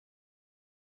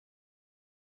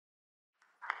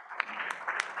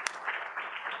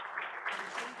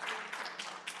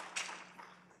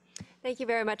Thank you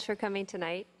very much for coming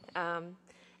tonight.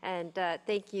 And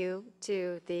thank you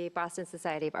to the Boston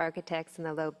Society of Architects and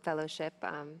the Loeb Fellowship.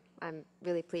 I'm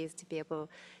really pleased to be able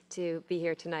to be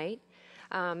here tonight.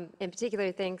 In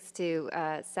particular, thanks to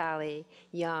Sally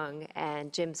Young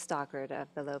and Jim Stockard of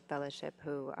the Loeb Fellowship,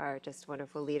 who are just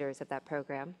wonderful leaders of that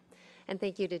program. And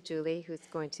thank you to Julie, who's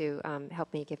going to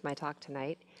help me give my talk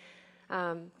tonight.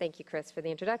 Thank you, Chris, for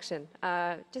the introduction.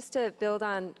 Just to build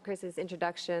on Chris's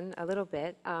introduction a little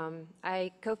bit,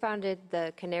 I co-founded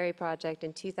the Canary project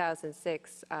in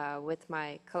 2006 with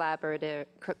my collaborator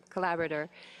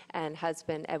and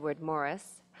husband, Edward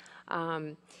Morris.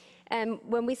 And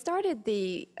when we started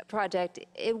the project,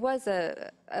 it was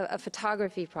a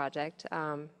photography project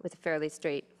with a fairly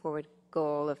straightforward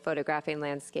goal of photographing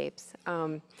landscapes.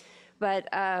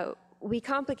 But we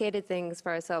complicated things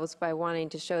for ourselves by wanting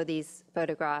to show these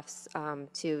photographs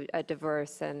to a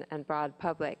diverse and broad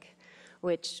public,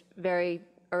 which very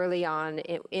early on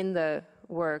in the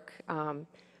work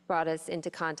brought us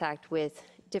into contact with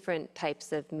different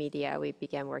types of media. We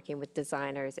began working with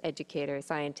designers, educators,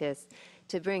 scientists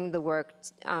to bring the work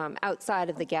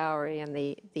outside of the gallery and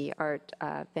the art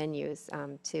venues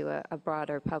to a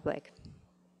broader public.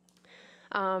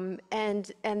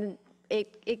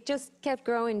 It just kept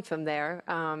growing from there,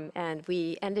 and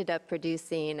we ended up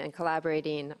producing and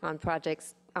collaborating on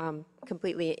projects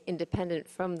completely independent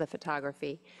from the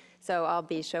photography. So I'll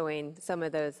be showing some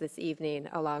of those this evening,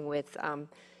 along with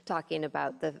talking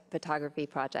about the photography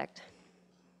project.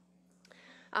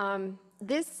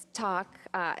 This talk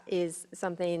is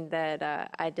something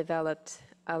that I developed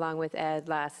along with Ed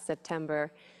last September,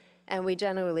 and we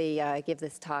generally give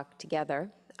this talk together,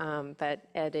 but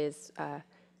Ed is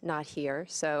not here,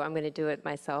 so I'm going to do it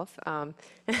myself. And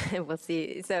we'll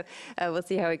see. So we'll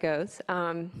see how it goes.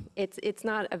 It's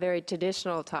not a very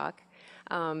traditional talk.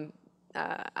 I'm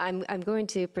going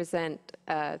to present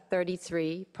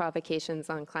 33 provocations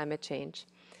on climate change.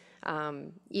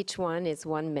 Each one is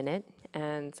 1 minute,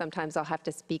 and sometimes I'll have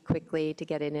to speak quickly to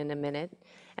get it in a minute,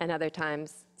 and other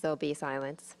times there'll be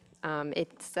silence.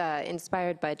 It's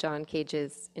inspired by John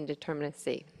Cage's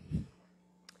Indeterminacy.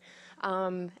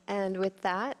 And with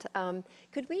that,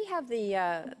 could we have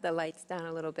the lights down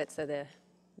a little bit so the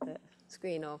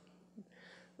screen will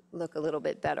look a little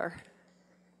bit better?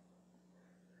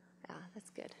 Yeah, that's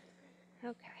good.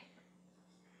 Okay.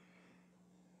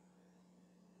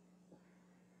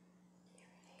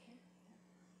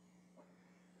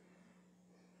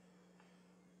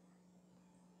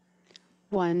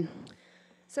 One.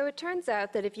 So it turns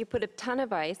out that if you put a ton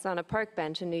of ice on a park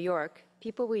bench in New York,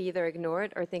 people will either ignore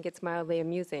it or think it's mildly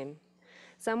amusing.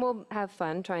 Some will have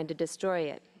fun trying to destroy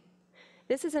it.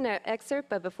 This is an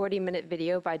excerpt of a 40-minute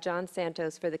video by John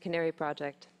Santos for the Canary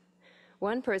project.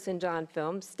 One person John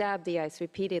filmed stabbed the ice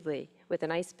repeatedly with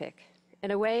an ice pick.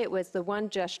 In a way, it was the one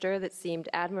gesture that seemed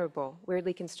admirable,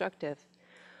 weirdly constructive.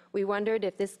 We wondered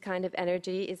if this kind of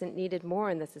energy isn't needed more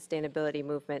in the sustainability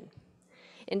movement.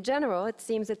 In general, it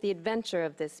seems that the adventure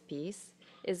of this piece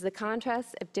is the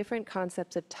contrast of different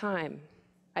concepts of time.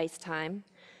 Ice time,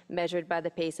 measured by the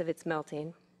pace of its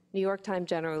melting, New York time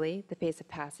generally, the pace of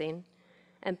passing,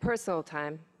 and personal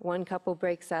time. One couple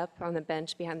breaks up on the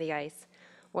bench behind the ice.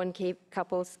 One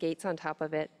couple skates on top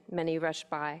of it. Many rush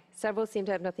by. Several seem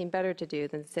to have nothing better to do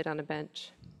than sit on a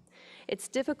bench. It's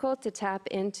difficult to tap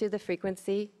into the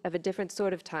frequency of a different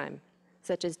sort of time,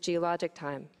 such as geologic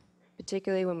time,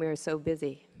 particularly when we are so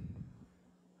busy.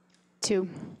 2.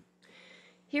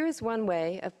 Here is one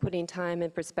way of putting time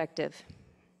in perspective.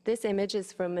 This image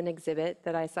is from an exhibit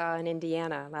that I saw in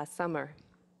Indiana last summer.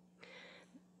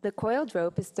 The coiled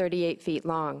rope is 38 feet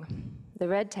long. The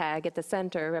red tag at the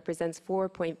center represents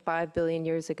 4.5 billion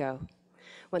years ago,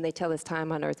 when they tell us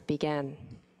time on Earth began.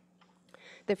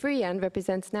 The free end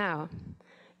represents now.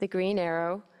 The green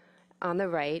arrow on the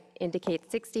right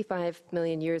indicates 65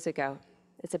 million years ago.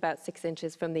 It's about 6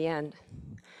 inches from the end.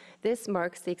 This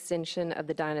marks the extinction of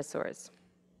the dinosaurs.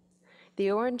 The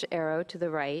orange arrow to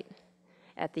the right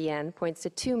at the end points to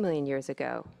 2 million years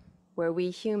ago, where we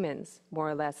humans more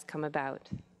or less come about.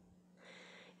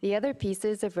 The other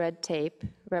pieces of red tape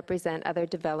represent other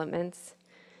developments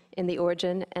in the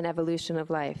origin and evolution of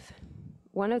life.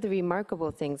 One of the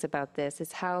remarkable things about this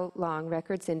is how long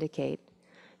records indicate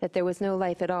that there was no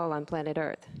life at all on planet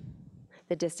Earth,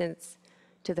 the distance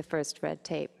to the first red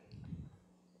tape.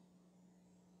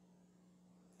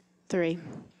 3.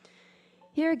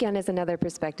 Here again is another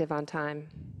perspective on time.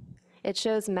 It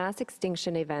shows mass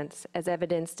extinction events as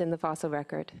evidenced in the fossil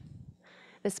record.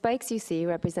 The spikes you see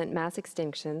represent mass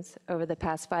extinctions over the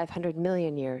past 500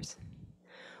 million years.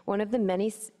 One of the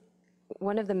many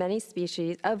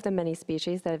species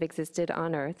that have existed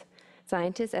on Earth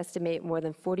Scientists estimate more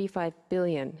than 45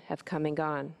 billion have come and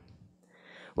gone.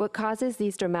 What causes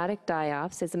these dramatic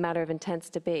die-offs is a matter of intense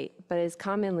debate, but it is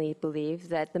commonly believed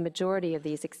that the majority of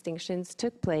these extinctions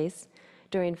took place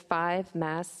during 5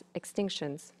 mass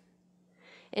extinctions.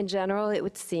 In general, it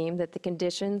would seem that the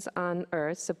conditions on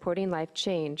Earth supporting life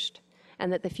changed,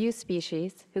 and that the few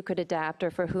species who could adapt or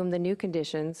for whom the new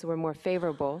conditions were more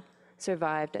favorable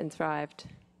survived and thrived.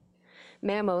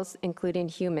 Mammals, including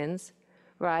humans,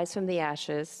 rise from the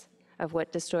ashes of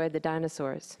what destroyed the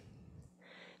dinosaurs.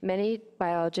 Many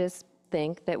biologists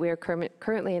think that we are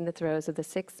currently in the throes of the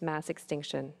 6th mass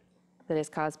extinction that is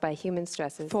caused by human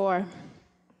stresses. 4.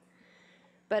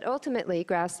 But ultimately,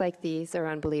 graphs like these are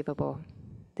unbelievable.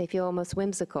 They feel almost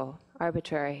whimsical,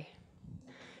 arbitrary.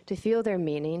 To feel their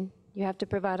meaning, you have to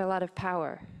provide a lot of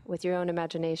power with your own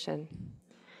imagination.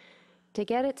 To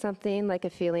get at something like a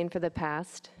feeling for the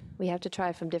past, we have to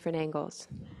try from different angles.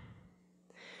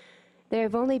 There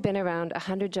have only been around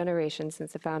 100 generations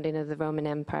since the founding of the Roman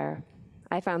Empire.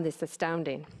 I found this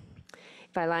astounding.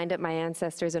 If I lined up my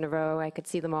ancestors in a row, I could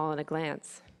see them all in a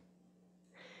glance.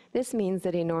 This means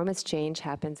that enormous change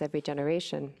happens every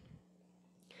generation,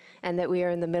 and that we are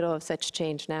in the middle of such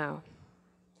change now.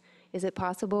 Is it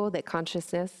possible that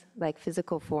consciousness, like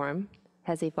physical form,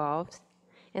 has evolved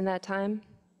in that time?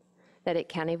 That it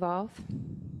can evolve?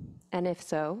 And if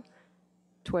so,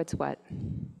 towards what?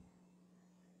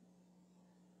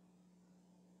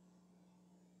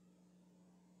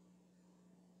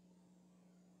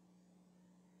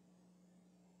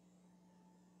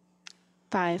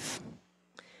 Five.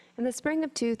 In the spring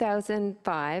of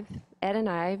 2005, Ed and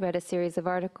I read a series of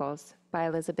articles by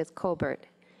Elizabeth Kolbert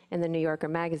in the New Yorker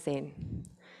magazine.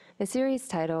 The series,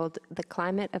 titled The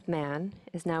Climate of Man,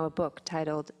 is now a book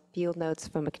titled Field Notes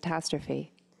from a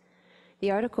Catastrophe.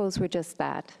 The articles were just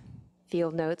that,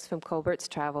 field notes from Kolbert's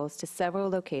travels to several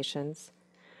locations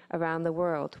around the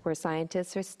world where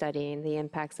scientists are studying the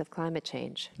impacts of climate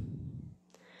change.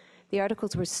 The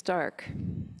articles were stark,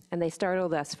 and they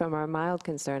startled us from our mild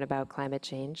concern about climate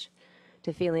change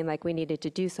to feeling like we needed to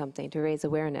do something to raise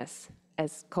awareness,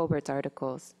 as Kolbert's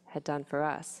articles had done for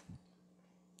us.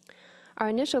 Our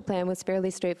initial plan was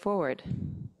fairly straightforward.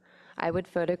 I would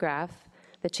photograph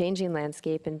the changing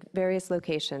landscape in various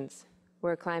locations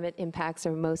where climate impacts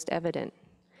are most evident,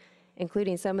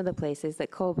 including some of the places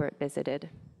that Kolbert visited.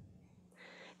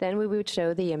 Then we would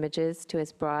show the images to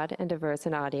as broad and diverse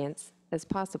an audience as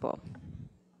possible.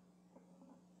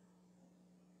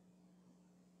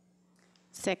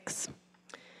 6.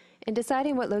 In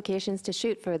deciding what locations to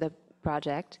shoot for the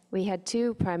project, we had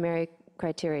 2 primary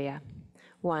criteria.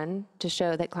 1, to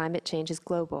show that climate change is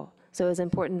global, so it was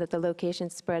important that the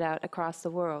locations spread out across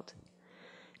the world.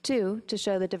 2, to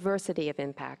show the diversity of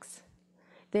impacts.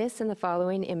 This and the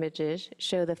following images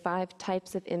show the 5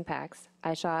 types of impacts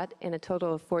I shot in a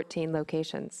total of 14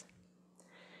 locations.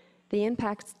 The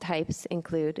impact types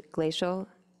include glacial,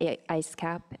 ice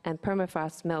cap, and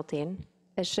permafrost melting,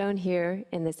 as shown here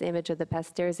in this image of the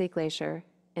Pasterze Glacier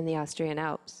in the Austrian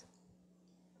Alps.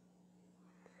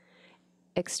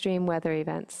 Extreme weather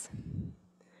events,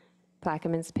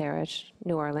 Plaquemines Parish,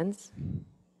 New Orleans.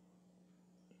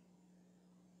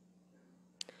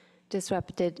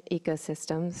 Disrupted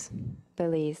ecosystems,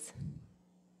 Belize.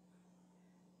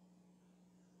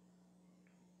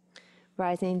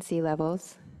 Rising sea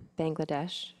levels,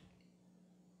 Bangladesh.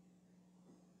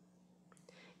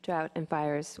 Drought and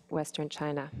fires, Western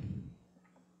China.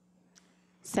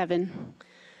 7.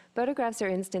 Photographs are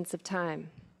instants of time.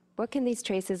 What can these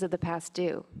traces of the past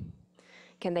do?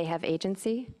 Can they have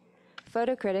agency?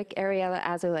 Photocritic Ariella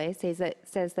Azoulay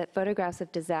says that photographs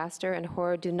of disaster and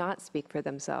horror do not speak for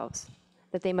themselves,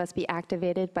 that they must be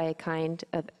activated by a kind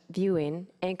of viewing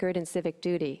anchored in civic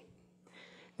duty.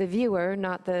 The viewer,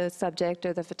 not the subject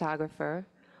or the photographer,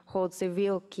 holds the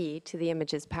real key to the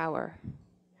image's power.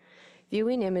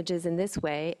 Viewing images in this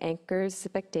way anchors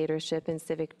spectatorship in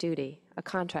civic duty, a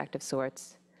contract of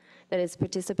sorts, that is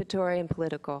participatory and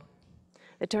political.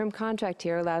 The term contract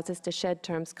here allows us to shed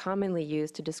terms commonly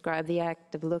used to describe the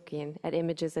act of looking at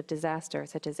images of disaster,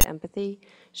 such as empathy,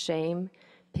 shame,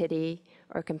 pity,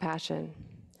 or compassion.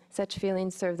 Such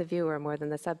feelings serve the viewer more than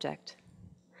the subject.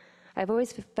 I've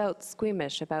always felt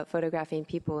squeamish about photographing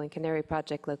people in Canary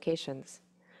Project locations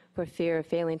for fear of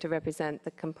failing to represent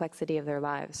the complexity of their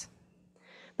lives.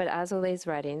 But Azoulay's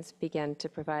writings began to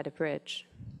provide a bridge.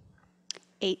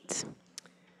 8.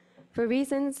 For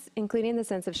reasons, including the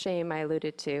sense of shame I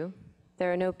alluded to,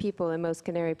 there are no people in most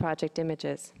Canary Project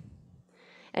images.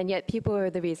 And yet people are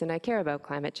the reason I care about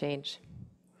climate change.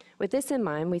 With this in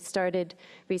mind, we started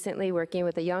recently working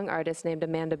with a young artist named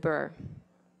Amanda Burr.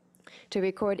 to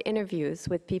record interviews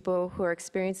with people who are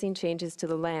experiencing changes to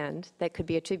the land that could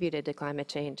be attributed to climate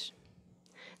change.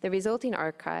 The resulting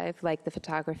archive, like the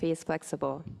photography, is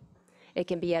flexible. It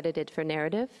can be edited for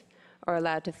narrative or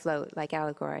allowed to float like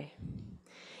allegory.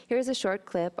 Here's a short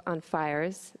clip on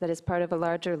fires that is part of a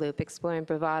larger loop exploring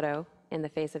bravado in the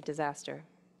face of disaster.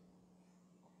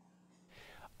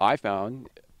 I found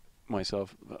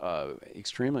myself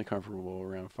extremely comfortable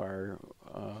around fire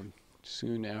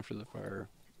soon after the fire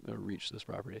reached this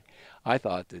property. I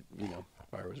thought that,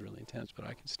 fire was really intense, but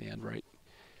I can stand right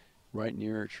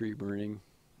near a tree burning.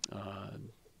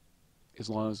 As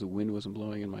long as the wind wasn't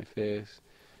blowing in my face,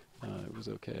 it was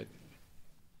okay.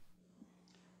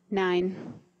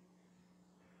 9.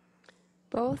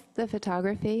 Both the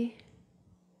photography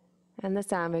and the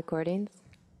sound recordings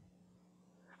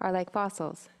are like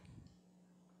fossils.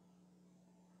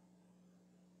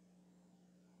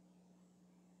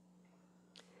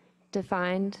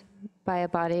 Defined by a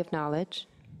body of knowledge.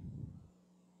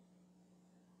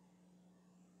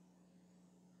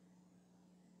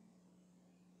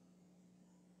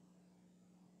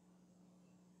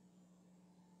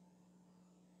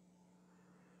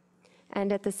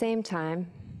 And at the same time,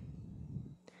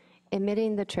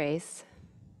 emitting the trace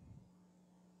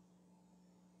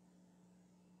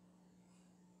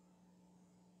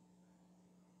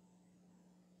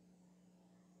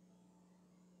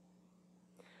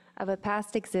of a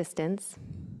past existence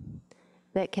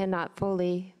that cannot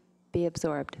fully be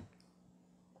absorbed.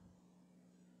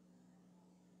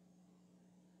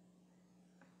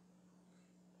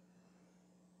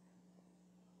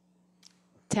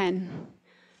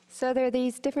 So there are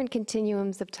these different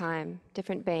continuums of time,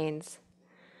 different veins,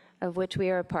 of which we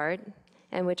are a part,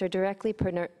 and which are directly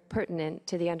pertinent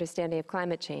to the understanding of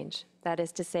climate change. That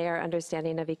is to say, our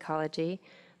understanding of ecology,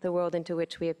 the world into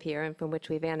which we appear and from which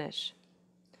we vanish.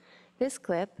 This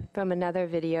clip from another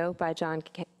video by John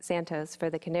Santos for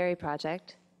the Canary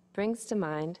project brings to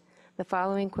mind the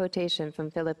following quotation from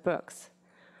Philip Brooks,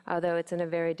 although it's in a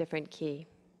very different key.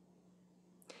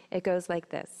 It goes like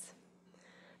this.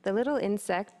 The little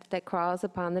insect that crawls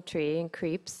upon the tree and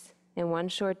creeps in one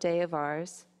short day of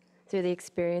ours through the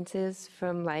experiences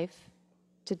from life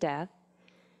to death,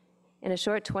 in a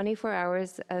short 24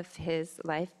 hours of his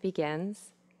life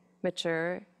begins,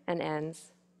 mature, and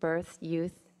ends, birth,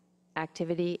 youth,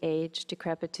 activity, age,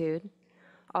 decrepitude,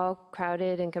 all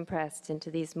crowded and compressed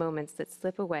into these moments that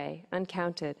slip away,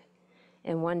 uncounted,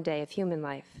 in one day of human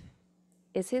life.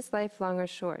 Is his life long or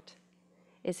short?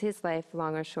 Is his life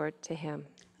long or short to him?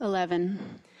 11.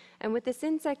 And with this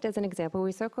insect as an example,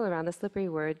 we circle around the slippery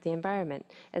word, the environment,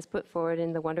 as put forward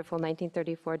in the wonderful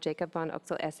 1934 Jacob von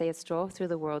Uxel essay, A Stroll Through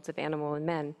the Worlds of Animal and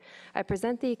Men. I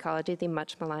present the ecology of the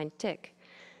much maligned tick.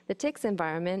 The tick's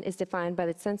environment is defined by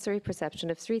the sensory perception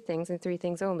of 3 things and 3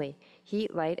 things only: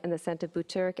 heat, light, and the scent of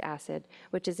butyric acid,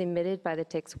 which is emitted by the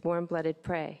tick's warm-blooded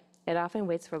prey. It often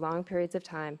waits for long periods of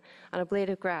time on a blade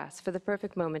of grass for the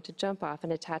perfect moment to jump off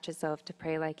and attach itself to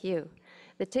prey like you.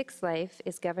 The tick's life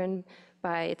is governed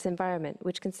by its environment,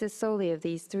 which consists solely of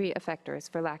these 3 effectors,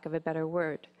 for lack of a better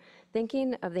word.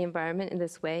 Thinking of the environment in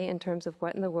this way, in terms of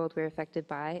what in the world we're affected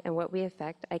by and what we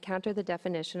affect, I counter the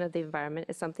definition of the environment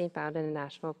as something found in a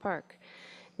national park.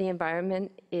 The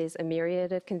environment is a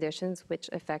myriad of conditions which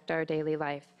affect our daily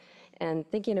life. And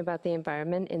thinking about the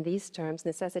environment in these terms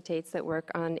necessitates that work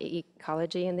on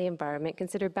ecology and the environment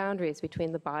consider boundaries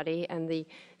between the body and the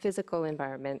physical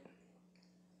environment.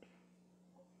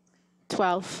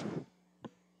 12.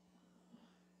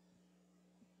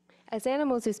 As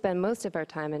animals who spend most of our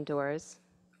time indoors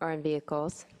or in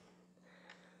vehicles,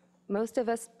 most of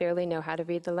us barely know how to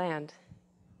read the land.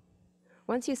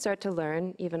 Once you start to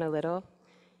learn, even a little,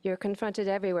 you're confronted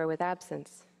everywhere with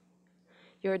absence.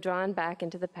 You're drawn back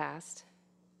into the past,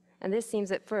 and this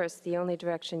seems at first the only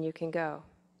direction you can go.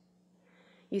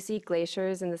 You see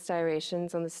glaciers and the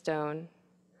striations on the stone,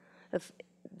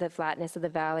 the flatness of the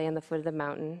valley and the foot of the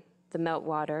mountain, the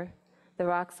meltwater, the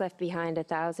rocks left behind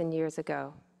 1,000 years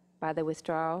ago by the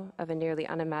withdrawal of a nearly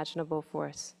unimaginable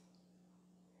force.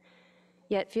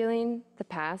 Yet feeling the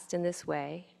past in this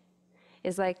way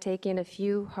is like taking a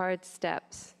few hard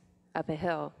steps up a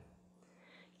hill,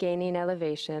 gaining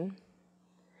elevation,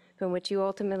 from which you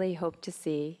ultimately hope to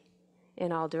see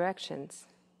in all directions,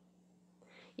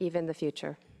 even the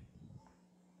future.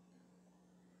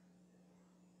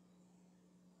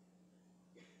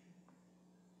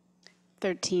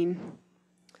 $13.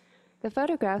 The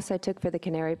photographs I took for the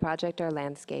Canary project are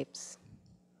landscapes,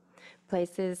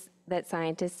 places that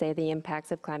scientists say the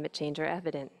impacts of climate change are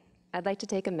evident. I'd like to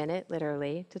take a minute,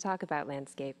 literally, to talk about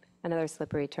landscape, another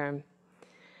slippery term.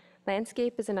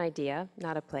 Landscape is an idea,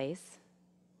 not a place.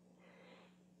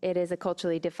 It is a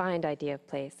culturally defined idea of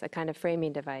place, a kind of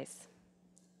framing device.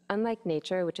 Unlike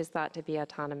nature, which is thought to be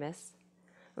autonomous,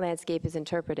 landscape is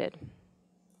interpreted.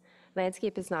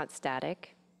 Landscape is not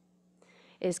static.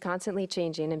 It is constantly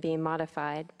changing and being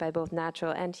modified by both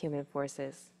natural and human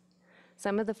forces.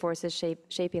 Some of the forces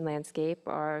shaping landscape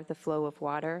are the flow of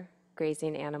water,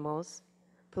 grazing animals,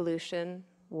 pollution,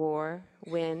 war,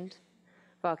 wind,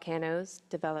 volcanoes,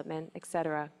 development,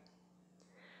 etc.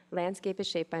 Landscape is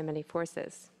shaped by many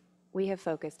forces. We have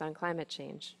focused on climate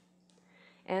change.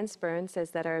 Anne Spirn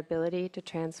says that our ability to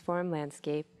transform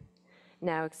landscape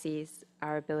now exceeds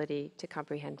our ability to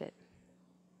comprehend it.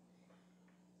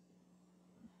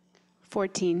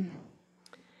 14.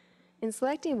 In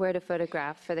selecting where to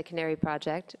photograph for the Canary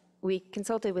project, we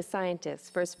consulted with scientists,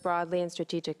 first broadly and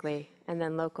strategically, and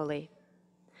then locally.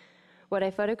 What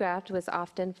I photographed was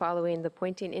often following the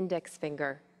pointing index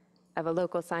finger of a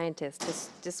local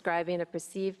scientist describing a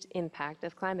perceived impact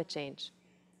of climate change.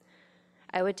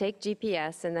 I would take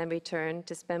GPS and then return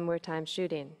to spend more time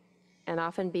shooting, and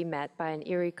often be met by an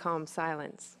eerie, calm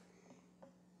silence.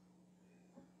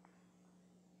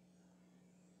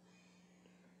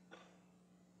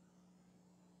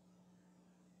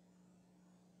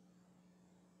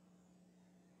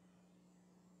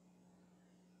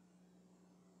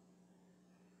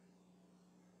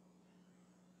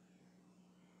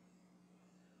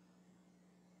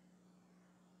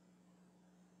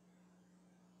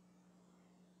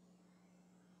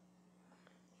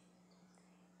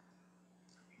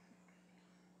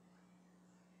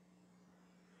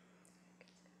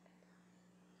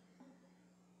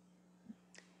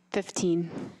 Fifteen.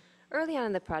 Early on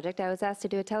in the project, I was asked to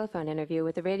do a telephone interview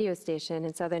with a radio station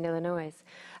in southern Illinois.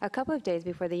 A couple of days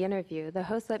before the interview, the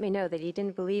host let me know that he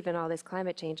didn't believe in all this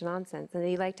climate change nonsense and that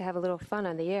he liked to have a little fun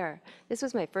on the air. This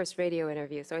was my first radio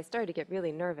interview, so I started to get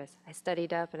really nervous. I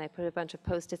studied up and I put a bunch of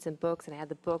Post-its and books, and I had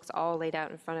the books all laid out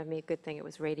in front of me. Good thing it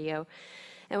was radio.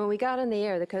 And when we got on the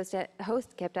air, the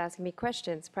host kept asking me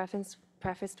questions,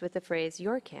 prefaced with the phrase,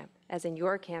 "your camp," as in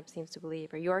your camp seems to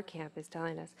believe, or your camp is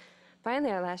telling us.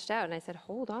 Finally, I lashed out and I said,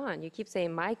 "Hold on, you keep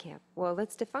saying my camp. Well,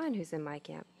 let's define who's in my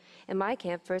camp. In my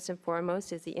camp, first and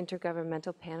foremost, is the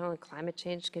Intergovernmental Panel on Climate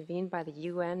Change convened by the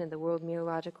UN and the World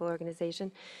Meteorological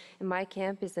Organization. In my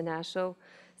camp is the National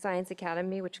Science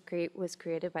Academy, which was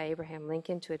created by Abraham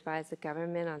Lincoln to advise the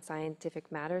government on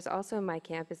scientific matters. Also in my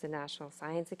camp is the National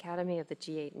Science Academy of the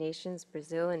G8 nations,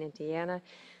 Brazil and Indiana.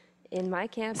 In my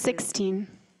camp 16.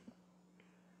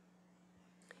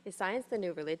 Is science the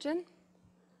new religion?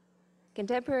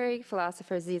 Contemporary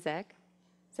philosopher Zizek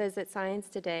says that science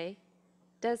today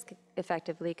does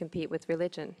effectively compete with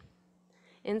religion,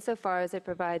 insofar as it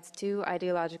provides two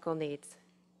ideological needs,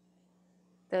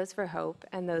 those for hope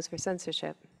and those for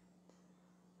censorship,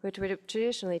 which were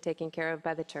traditionally taken care of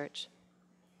by the church.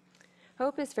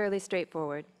 Hope is fairly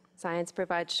straightforward. Science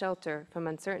provides shelter from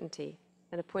uncertainty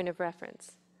and a point of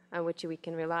reference on which we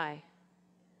can rely.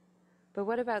 But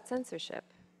what about censorship?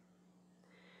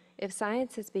 If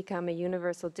science has become a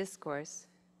universal discourse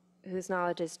whose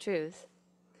knowledge is truth,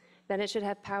 then it should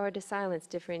have power to silence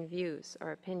differing views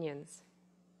or opinions.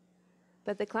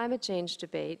 But the climate change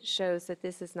debate shows that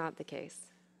this is not the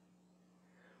case.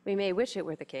 We may wish it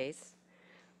were the case,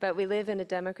 but we live in a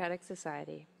democratic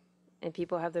society, and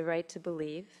people have the right to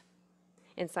believe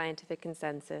in scientific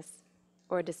consensus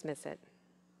or dismiss it.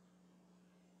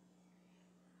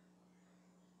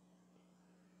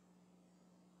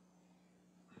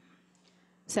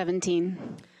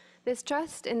 Seventeen. This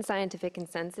trust in scientific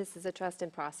consensus is a trust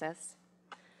in process,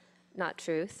 not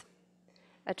truth,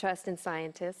 a trust in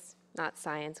scientists, not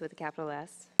science with a capital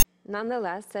S.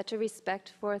 Nonetheless, such a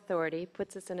respect for authority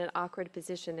puts us in an awkward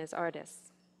position as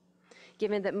artists,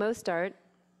 given that most art,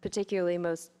 particularly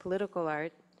most political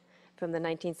art, from the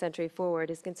 19th century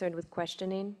forward, is concerned with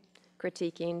questioning,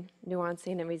 critiquing,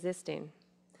 nuancing, and resisting.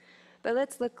 But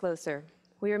let's look closer.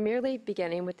 We are merely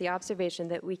beginning with the observation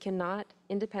that we cannot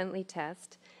independently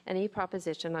test any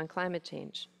proposition on climate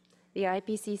change. The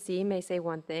IPCC may say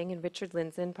one thing, and Richard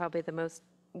Lindzen, probably the most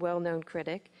well-known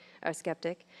critic or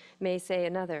skeptic, may say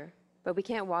another. But we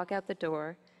can't walk out the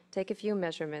door, take a few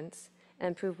measurements,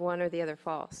 and prove one or the other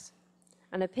false.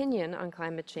 An opinion on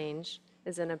climate change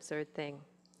is an absurd thing.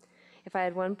 If I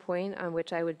had one point on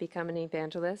which I would become an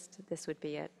evangelist, this would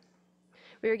be it.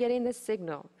 We are getting this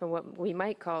signal from what we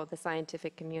might call the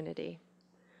scientific community.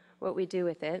 What we do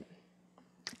with it.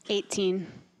 18.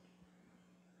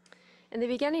 In the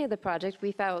beginning of the project,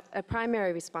 we felt a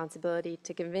primary responsibility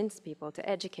to convince people, to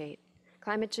educate.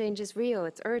 Climate change is real,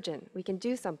 it's urgent, we can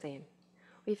do something.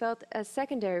 We felt a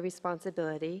secondary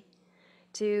responsibility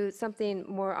to something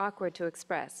more awkward to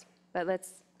express, but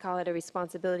let's call it a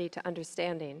responsibility to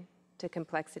understanding, to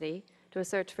complexity, to a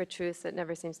search for truths that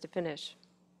never seems to finish.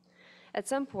 At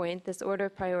some point, this order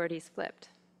of priorities flipped.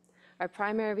 Our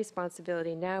primary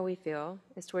responsibility now, we feel,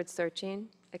 is towards searching,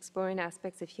 exploring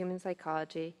aspects of human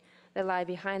psychology that lie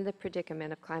behind the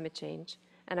predicament of climate change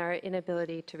and our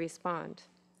inability to respond.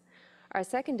 Our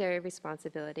secondary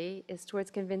responsibility is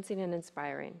towards convincing and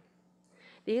inspiring.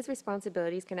 These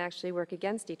responsibilities can actually work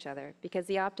against each other because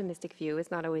the optimistic view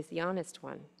is not always the honest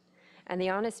one. And the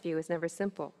honest view is never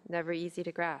simple, never easy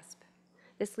to grasp.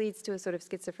 This leads to a sort of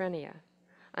schizophrenia,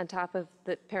 on top of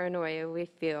the paranoia we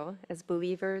feel as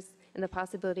believers in the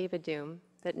possibility of a doom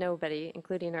that nobody,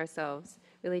 including ourselves,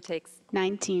 really takes.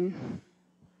 19.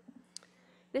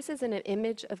 This is an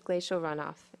image of glacial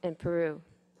runoff in Peru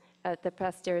at the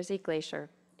Pasterzi Glacier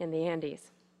in the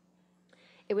Andes.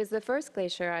 It was the first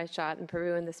glacier I shot in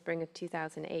Peru in the spring of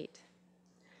 2008.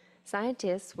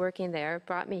 Scientists working there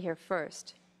brought me here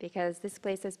first because this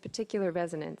place has particular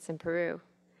resonance in Peru.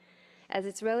 As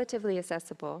it's relatively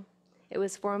accessible, it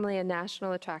was formerly a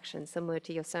national attraction similar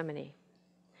to Yosemite.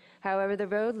 However, the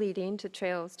road leading to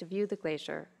trails to view the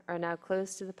glacier are now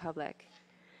closed to the public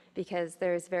because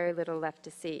there is very little left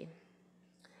to see.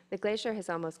 The glacier has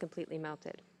almost completely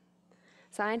melted.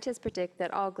 Scientists predict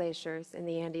that all glaciers in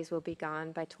the Andes will be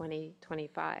gone by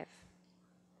 2025.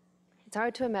 It's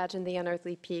hard to imagine the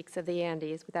unearthly peaks of the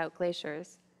Andes without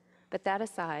glaciers, but that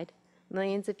aside,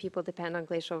 millions of people depend on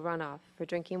glacial runoff for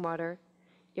drinking water,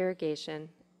 irrigation,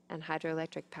 and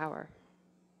hydroelectric power.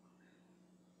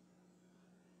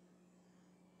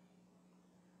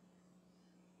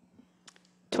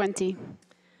 $20.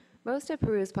 Most of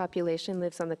Peru's population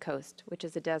lives on the coast, which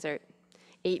is a desert,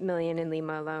 8 million in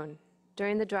Lima alone.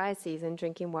 During the dry season,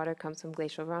 drinking water comes from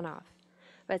glacial runoff.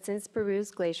 But since Peru's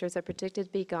glaciers are predicted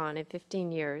to be gone in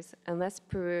 15 years, unless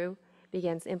Peru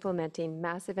begins implementing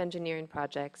massive engineering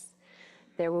projects,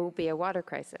 there will be a water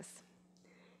crisis.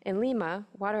 In Lima,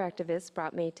 water activists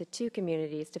brought me to 2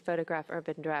 communities to photograph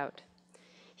urban drought.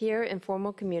 Here,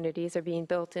 informal communities are being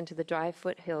built into the dry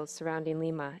foothills surrounding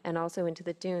Lima and also into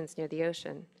the dunes near the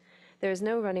ocean. There is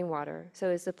no running water, so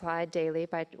it is supplied daily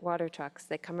by water trucks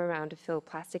that come around to fill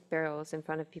plastic barrels in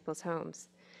front of people's homes.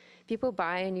 People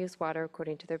buy and use water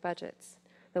according to their budgets.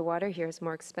 The water here is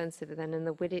more expensive than in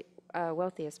the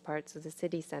wealthiest parts of the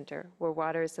city center, where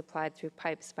water is supplied through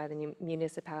pipes by the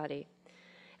municipality.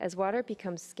 As water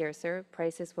becomes scarcer,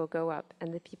 prices will go up,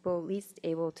 and the people least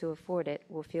able to afford it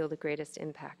will feel the greatest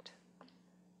impact.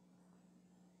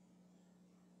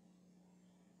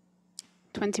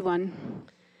 21.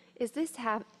 Is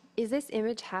this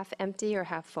image half empty or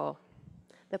half full?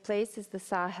 The place is the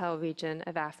Sahel region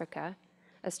of Africa,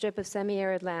 a strip of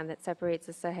semi-arid land that separates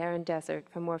the Saharan desert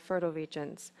from more fertile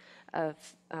regions of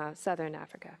southern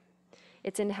Africa.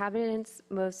 Its inhabitants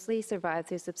mostly survive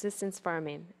through subsistence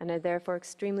farming and are therefore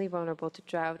extremely vulnerable to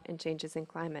drought and changes in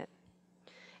climate.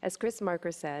 As Chris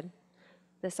Marker said,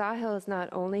 the Sahel is not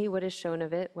only what is shown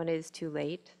of it when it is too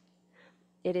late,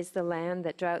 it is the land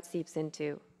that drought seeps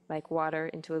into, like water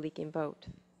into a leaking boat.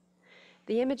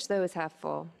 The image, though, is half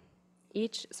full.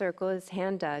 Each circle is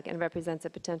hand-dug and represents a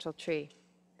potential tree.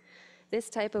 This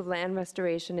type of land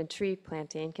restoration and tree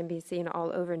planting can be seen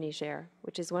all over Niger,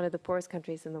 which is one of the poorest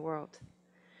countries in the world.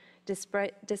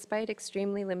 Despite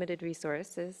extremely limited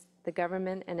resources, the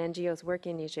government and NGOs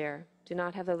working in Niger do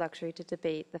not have the luxury to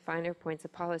debate the finer points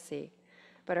of policy,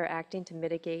 but are acting to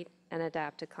mitigate and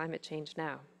adapt to climate change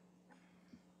now.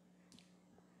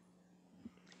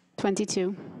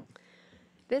 22.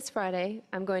 This Friday,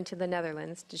 I'm going to the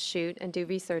Netherlands to shoot and do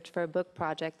research for a book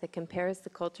project that compares the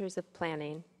cultures of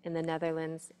planning in the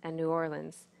Netherlands and New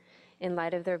Orleans in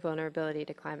light of their vulnerability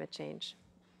to climate change.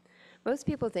 Most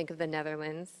people think of the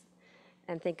Netherlands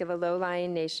and think of a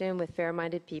low-lying nation with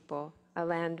fair-minded people, a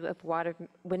land of water,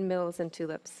 windmills, and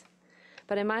tulips.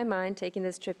 But in my mind, taking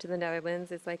this trip to the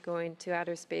Netherlands is like going to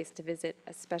outer space to visit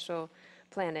a special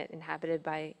planet inhabited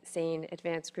by a sane,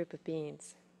 advanced group of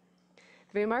beings.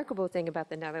 The remarkable thing about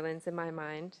the Netherlands, in my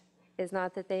mind, is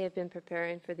not that they have been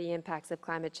preparing for the impacts of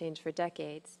climate change for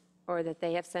decades, or that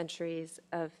they have centuries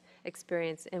of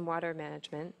experience in water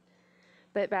management,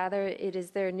 but rather it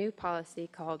is their new policy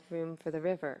called Room for the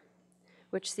River,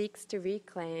 which seeks to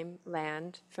reclaim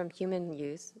land from human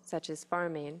use, such as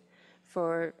farming,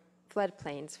 for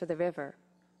floodplains for the river,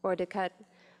 or to cut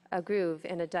a groove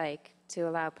in a dike to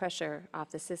allow pressure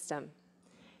off the system.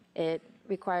 It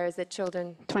requires that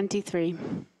children. 23.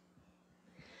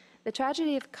 The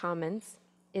Tragedy of Commons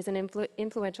is an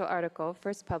influential article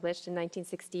first published in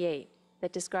 1968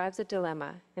 that describes a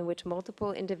dilemma in which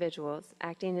multiple individuals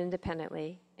acting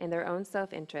independently in their own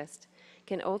self-interest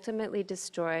can ultimately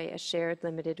destroy a shared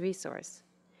limited resource.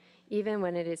 even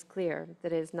when it is clear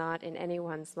that it is not in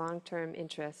anyone's long-term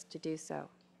interest to do so.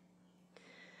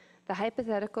 The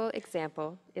hypothetical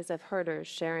example is of herders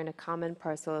sharing a common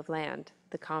parcel of land,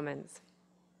 the commons,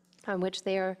 on which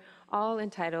they are all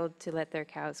entitled to let their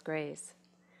cows graze.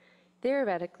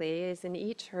 Theoretically, it is in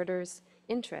each herder's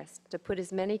interest to put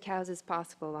as many cows as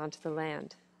possible onto the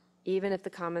land, even if the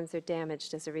commons are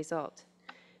damaged as a result,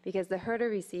 because the herder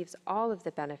receives all of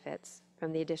the benefits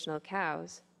from the additional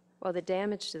cows, while the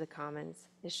damage to the commons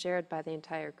is shared by the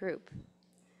entire group.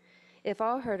 If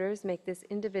all herders make this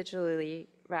individually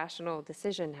rational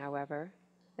decision, however,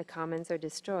 the commons are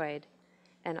destroyed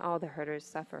and all the herders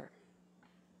suffer.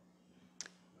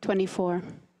 24.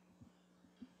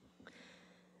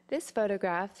 This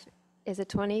photograph is a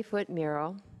 20-foot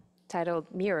mural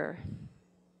titled Mirror.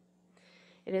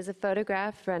 It is a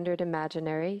photograph rendered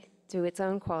imaginary through its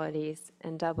own qualities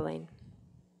and doubling.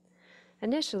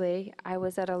 Initially, I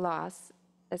was at a loss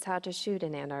as how to shoot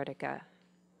in Antarctica,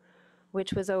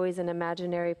 which was always an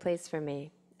imaginary place for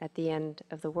me at the end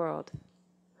of the world,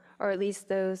 or at least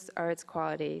those are its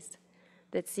qualities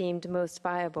that seemed most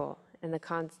viable in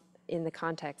the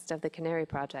context of the Canary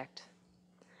project.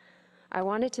 I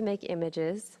wanted to make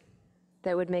images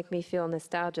that would make me feel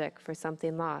nostalgic for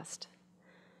something lost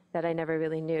that I never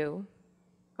really knew,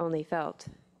 only felt.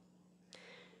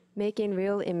 Making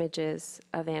real images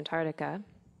of Antarctica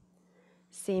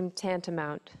seemed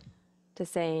tantamount to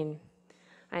saying,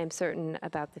 I am certain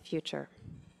about the future.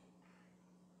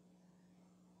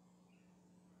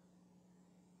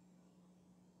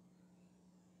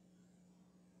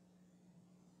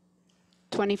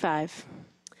 $25.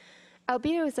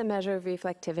 Albedo is a measure of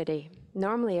reflectivity,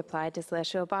 normally applied to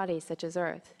celestial bodies such as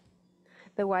Earth.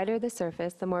 The wider the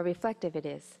surface, the more reflective it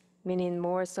is, meaning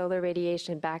more solar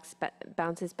radiation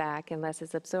bounces back and less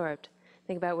is absorbed.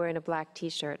 Think about wearing a black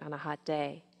t-shirt on a hot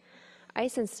day.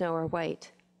 Ice and snow are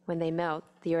white. When they melt,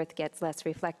 the Earth gets less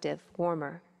reflective,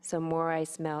 warmer, so more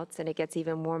ice melts and it gets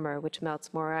even warmer, which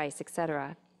melts more ice,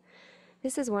 etc.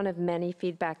 This is one of many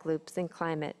feedback loops in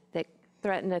climate that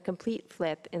threaten a complete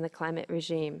flip in the climate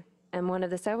regime, and one of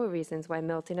the several reasons why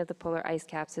melting of the polar ice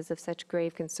caps is of such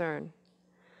grave concern.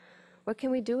 What can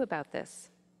we do about this?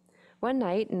 One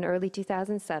night in early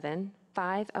 2007,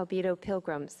 5 albedo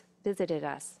pilgrims visited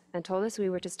us and told us we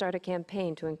were to start a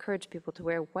campaign to encourage people to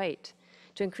wear white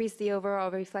to increase the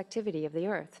overall reflectivity of the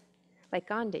Earth, like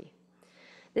Gandhi.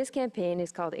 This campaign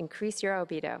is called Increase Your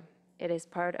Albedo. It is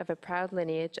part of a proud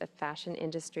lineage of fashion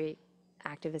industry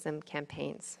activism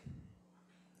campaigns.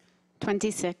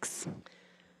 26.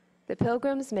 The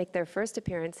pilgrims make their first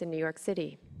appearance in New York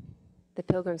City. The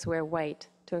pilgrims wear white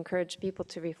to encourage people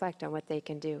to reflect on what they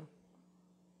can do.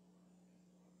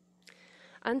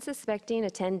 Unsuspecting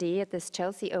attendee at this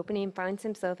Chelsea opening finds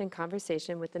himself in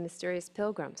conversation with the mysterious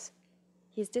pilgrims.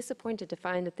 He's disappointed to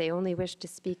find that they only wish to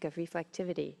speak of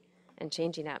reflectivity and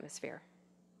changing atmosphere.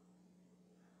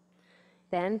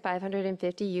 Then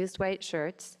 550 used white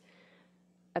shirts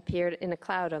appeared in a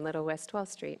cloud on Little West 12th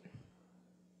Street.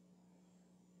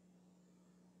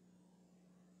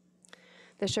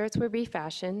 The shirts were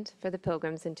refashioned for the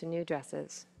pilgrims into new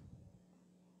dresses.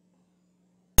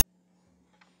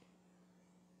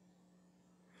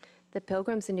 The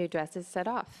pilgrims in new dresses set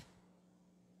off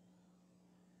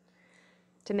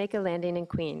to make a landing in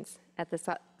Queens at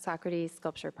the Socrates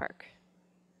Sculpture Park.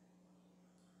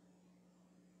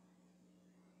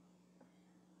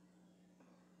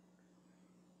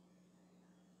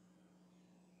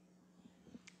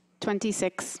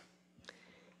 $26.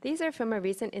 These are from a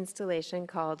recent installation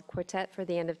called Quartet for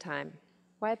the End of Time.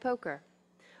 Why poker?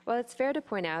 Well, it's fair to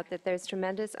point out that there's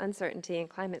tremendous uncertainty in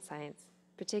climate science,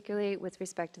 particularly with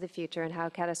respect to the future and how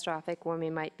catastrophic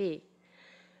warming might be.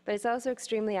 But it's also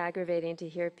extremely aggravating to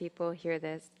hear people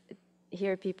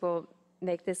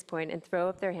make this point and throw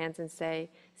up their hands and say,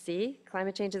 see,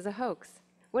 climate change is a hoax.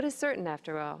 What is certain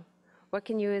after all? What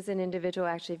can you as an individual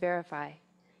actually verify?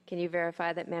 Can you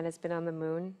verify that man has been on the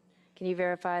moon? Can you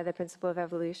verify the principle of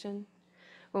evolution?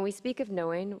 When we speak of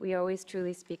knowing, we always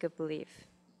truly speak of belief.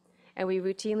 And we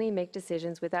routinely make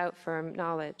decisions without firm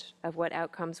knowledge of what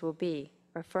outcomes will be,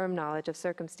 or firm knowledge of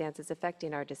circumstances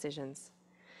affecting our decisions.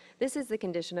 This is the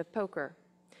condition of poker,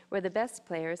 where the best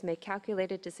players make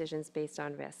calculated decisions based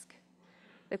on risk.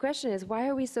 The question is, why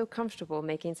are we so comfortable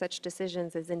making such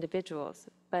decisions as individuals,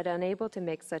 but unable to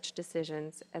make such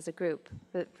decisions as a group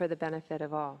for the benefit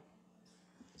of all?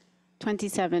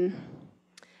 27.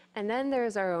 And then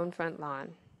there's our own front lawn,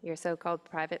 your so-called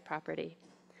private property.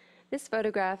 This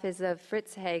photograph is of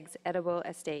Fritz Haig's Edible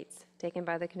Estates, taken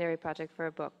by the Canary Project for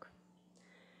a book.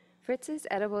 Fritz's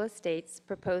Edible Estates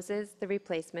proposes the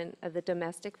replacement of the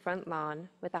domestic front lawn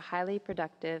with a highly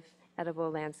productive edible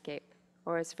landscape.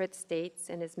 Or as Fritz states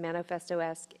in his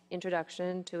manifesto-esque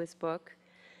introduction to his book,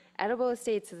 edible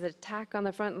estates is an attack on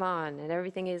the front lawn and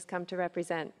everything it has come to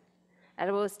represent.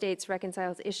 Edible estates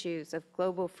reconciles issues of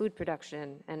global food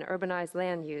production and urbanized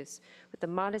land use with the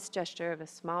modest gesture of a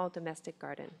small domestic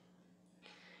garden.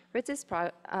 Fritz's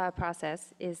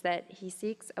process is that he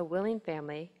seeks a willing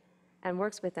family and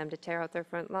works with them to tear out their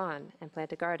front lawn and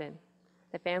plant a garden.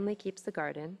 The family keeps the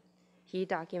garden. He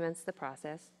documents the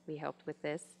process, we helped with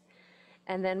this,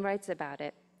 and then writes about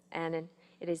it, and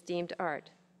it is deemed art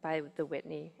by the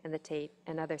Whitney and the Tate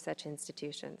and other such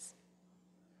institutions.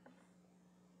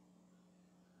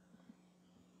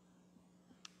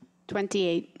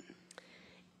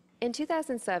 In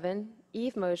 2007,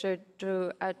 Eve Mosher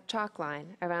drew a chalk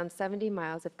line around 70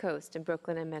 miles of coast in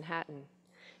Brooklyn and Manhattan,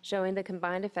 showing the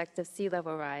combined effects of sea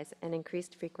level rise and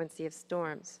increased frequency of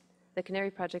storms. The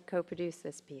Canary Project co-produced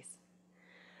this piece.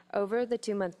 Over the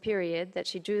 2-month period that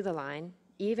she drew the line,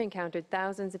 Eve encountered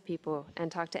thousands of people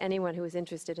and talked to anyone who was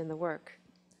interested in the work.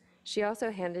 She also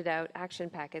handed out action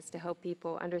packets to help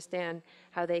people understand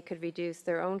how they could reduce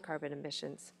their own carbon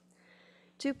emissions.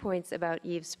 2 points about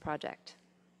Eve's project.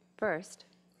 First,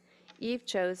 Eve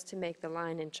chose to make the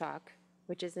line in chalk,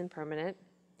 which is impermanent,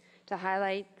 to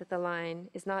highlight that the line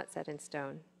is not set in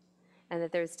stone and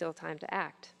that there is still time to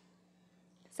act.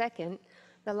 Second,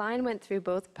 the line went through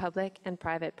both public and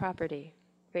private property,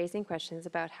 raising questions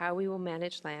about how we will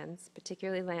manage lands,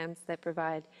 particularly lands that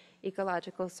provide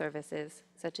ecological services,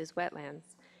 such as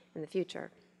wetlands, in the future.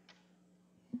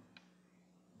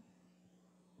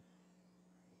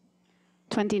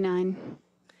 29.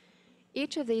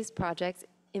 Each of these projects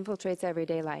infiltrates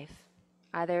everyday life,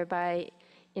 either by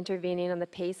intervening on the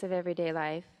pace of everyday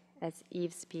life, as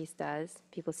Eve's piece does.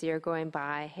 People see her going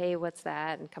by, hey, what's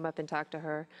that, and come up and talk to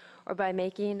her, or by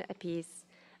making a piece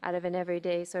out of an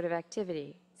everyday sort of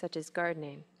activity, such as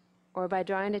gardening, or by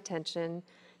drawing attention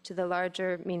to the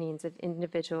larger meanings of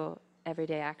individual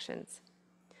everyday actions.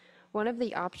 One of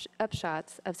the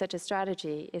upshots of such a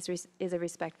strategy is a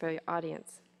respect for your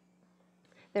audience.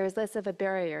 There is less of a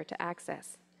barrier to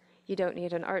access. You don't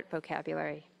need an art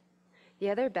vocabulary. The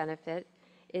other benefit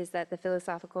is that the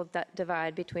philosophical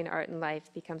divide between art and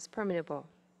life becomes permeable,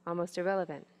 almost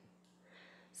irrelevant.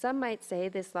 Some might say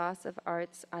this loss of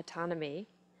art's autonomy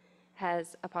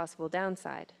has a possible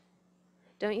downside.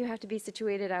 Don't you have to be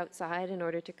situated outside in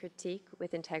order to critique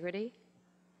with integrity?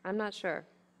 I'm not sure.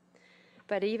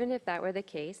 But even if that were the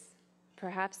case,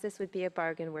 perhaps this would be a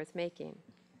bargain worth making.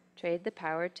 Trade the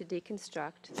power to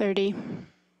deconstruct. 30.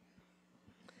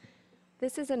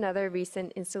 This is another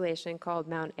recent installation called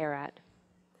Mount Ararat.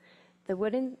 The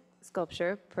wooden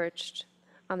sculpture perched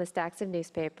on the stacks of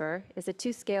newspaper is a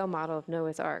 2-scale model of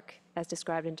Noah's Ark, as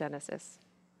described in Genesis.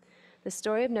 The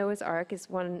story of Noah's Ark is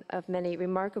one of many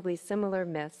remarkably similar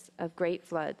myths of great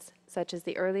floods, such as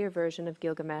the earlier version of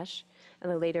Gilgamesh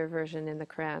and the later version in the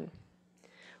Quran.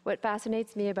 What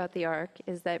fascinates me about the Ark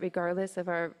is that regardless of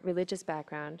our religious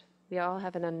background, we all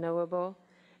have an unknowable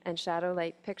and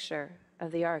shadow-like picture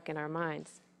of the Ark in our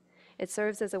minds. It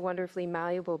serves as a wonderfully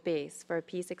malleable base for a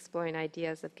piece exploring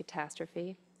ideas of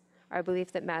catastrophe, our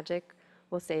belief that magic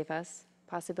will save us,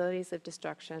 possibilities of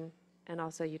destruction, and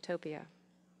also utopia.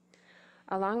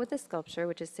 Along with the sculpture,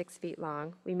 which is 6 feet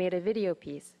long, we made a video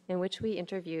piece in which we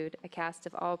interviewed a cast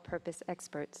of all-purpose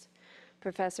experts,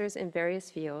 professors in various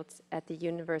fields at the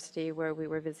university where we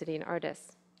were visiting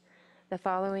artists. The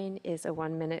following is a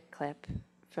 1-minute clip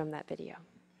from that video.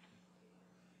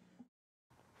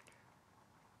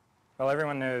 Well,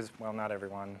 everyone knows, well, not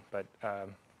everyone, but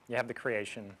you have the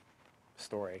creation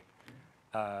story.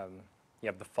 You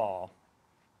have the fall.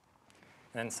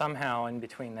 And then somehow in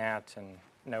between that and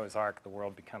Noah's Ark, the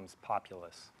world becomes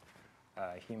populous.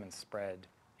 Humans spread.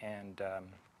 And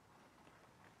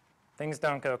things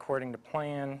don't go according to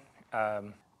plan.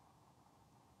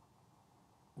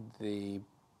 The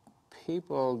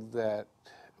people that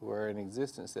were in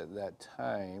existence at that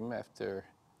time, after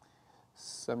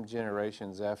some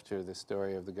generations after the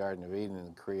story of the Garden of Eden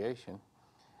and creation,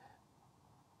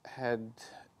 had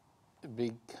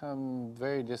become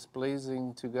very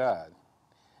displeasing to God.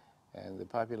 And the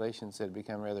populations had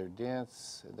become rather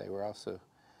dense. They were also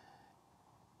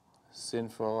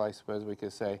sinful, I suppose we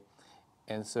could say.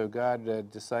 And so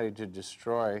God decided to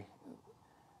destroy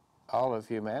all of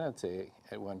humanity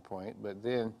at one point, but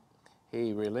then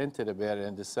he relented a bit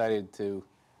and decided to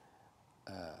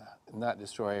not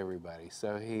destroy everybody.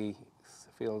 So he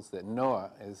feels that Noah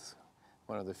is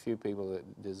one of the few people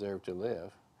that deserve to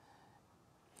live.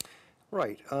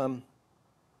 Right.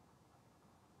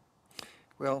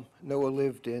 Well, Noah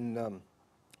lived in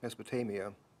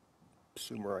Mesopotamia,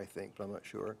 Sumer, I think, but I'm not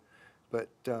sure. but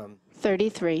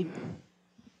 33.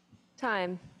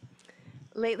 Time.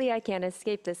 Lately, I can't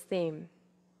escape this theme.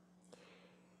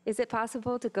 Is it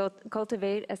possible to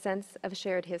cultivate a sense of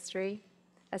shared history,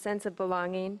 a sense of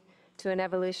belonging to an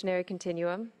evolutionary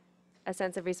continuum, a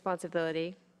sense of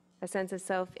responsibility, a sense of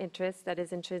self-interest that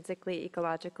is intrinsically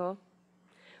ecological?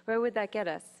 Where would that get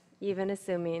us, even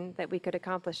assuming that we could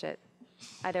accomplish it?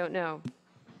 I don't know.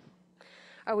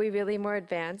 Are we really more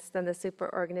advanced than the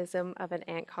superorganism of an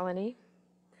ant colony?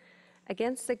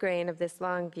 Against the grain of this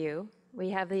long view, we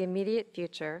have the immediate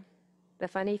future, the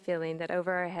funny feeling that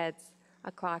over our heads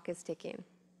a clock is ticking,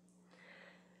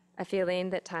 a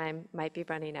feeling that time might be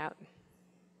running out.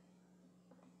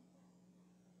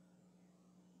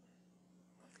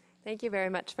 Thank you very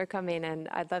much for coming, and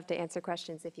I'd love to answer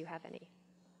questions if you have any.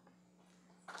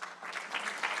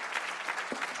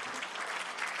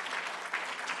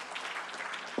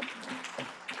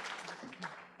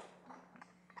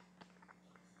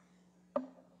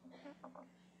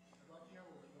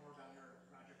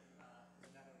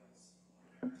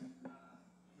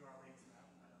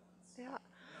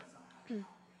 Yeah.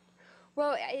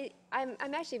 Well,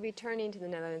 I'm actually returning to the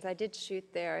Netherlands. I did shoot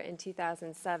there in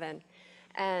 2007.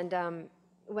 And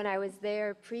when I was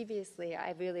there previously,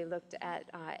 I really looked at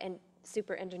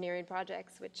super engineering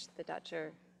projects, which the Dutch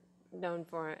are known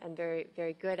for and very,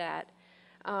 very good at.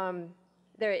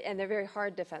 They're very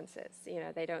hard defenses. You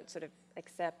know, they don't sort of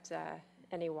accept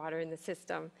any water in the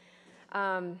system.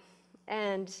 And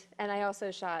I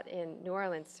also shot in New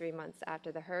Orleans 3 months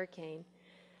after the hurricane.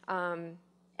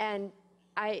 And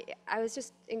I was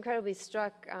just incredibly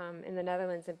struck in the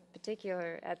Netherlands in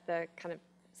particular at the kind of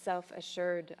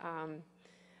self-assured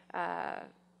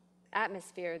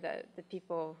atmosphere that the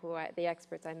people the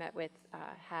experts I met with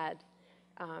had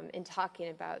in talking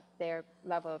about their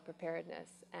level of preparedness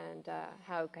and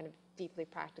how kind of deeply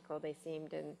practical they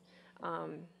seemed and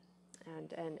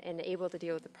able to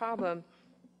deal with the problem.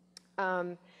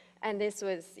 And this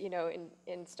was, you know,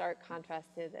 in stark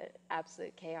contrast to the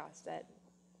absolute chaos that,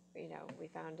 you know, we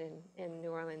found in New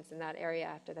Orleans in that area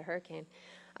after the hurricane.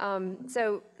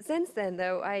 So since then,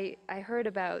 though, I heard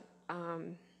about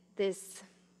this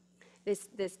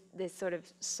sort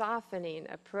of softening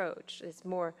approach, this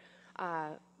more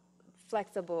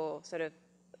flexible sort of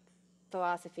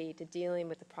philosophy to dealing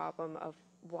with the problem of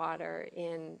water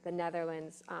in the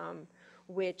Netherlands,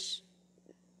 which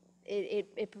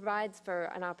it provides for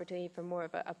an opportunity for more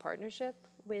of a partnership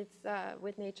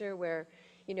with nature, where,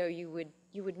 you know, you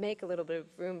would make a little bit of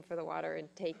room for the water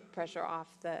and take pressure off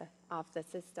the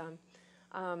system.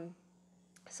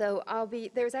 So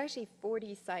there's actually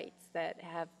 40 sites that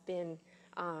have been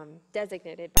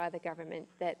designated by the government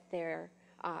that they're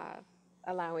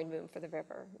allowing room for the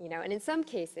river, you know, and in some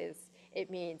cases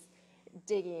it means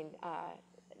digging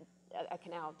a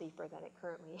canal deeper than it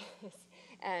currently is,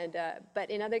 and but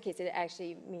in other cases it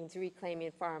actually means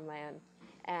reclaiming farmland,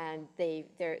 and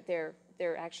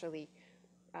they're actually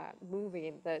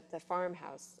moving the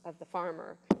farmhouse of the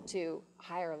farmer to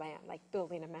higher land, like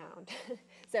building a mound,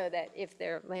 so that if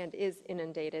their land is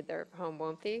inundated, their home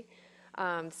won't be.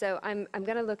 So I'm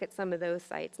going to look at some of those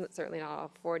sites, certainly not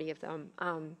all 40 of them,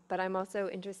 but I'm also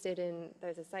interested in,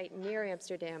 there's a site near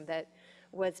Amsterdam that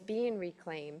was being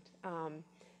reclaimed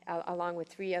along with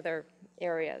 3 other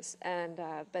areas, and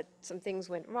but some things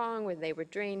went wrong when they were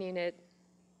draining it,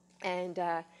 and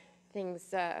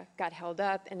things got held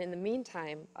up, and in the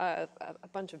meantime, a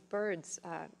bunch of birds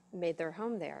made their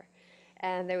home there.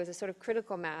 And there was a sort of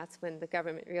critical mass when the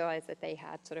government realized that they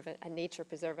had sort of a nature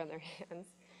preserve on their hands,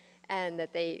 and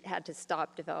that they had to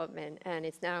stop development. And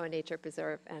it's now a nature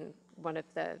preserve and one of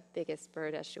the biggest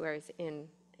bird estuaries in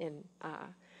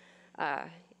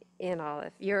all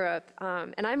of Europe.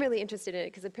 And I'm really interested in it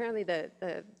because apparently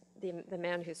the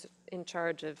man who's in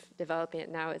charge of developing it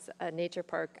now is a nature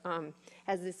park,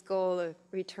 has this goal of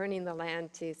returning the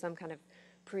land to some kind of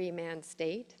pre-man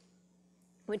state,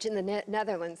 which in the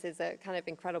Netherlands is a kind of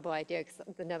incredible idea, because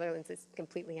the Netherlands is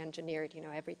completely engineered. You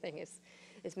know, everything is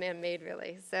man-made,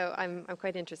 really. So I'm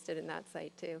quite interested in that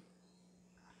site too.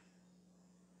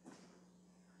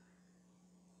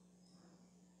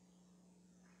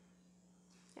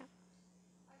 Yeah.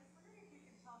 I was wondering if you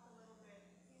could talk a little bit.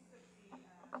 It seems that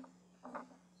the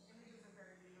images are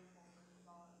very beautiful, first of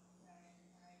all, and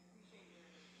I appreciate your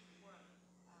work,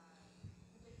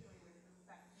 particularly with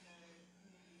respect to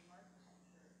community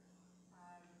architecture.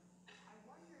 I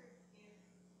wondered if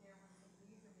there was a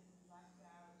reason that you left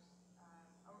out,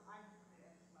 or I would put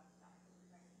it as left out, because it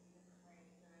might be a different way,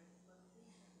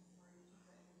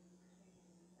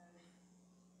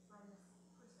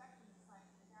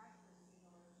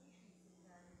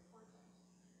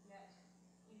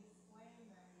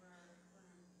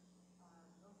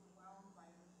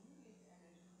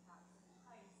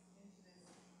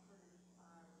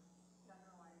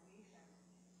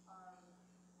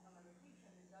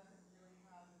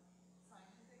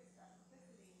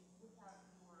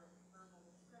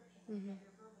 and that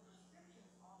your verbal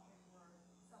descriptions often were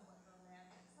somewhat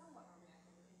romantic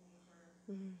in nature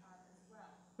as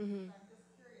well. So I'm just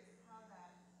curious how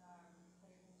that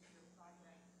plays into your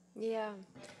project, Yeah.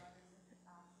 whether others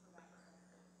have asked for that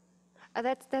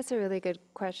clarification. That's a really good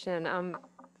question.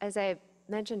 As I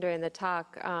mentioned during the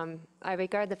talk, I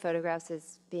regard the photographs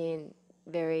as being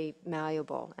very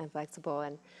malleable and flexible,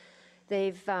 and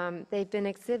they've been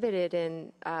exhibited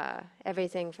in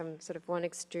everything from sort of one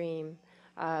extreme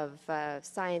of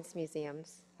science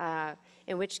museums,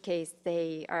 in which case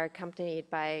they are accompanied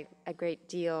by a great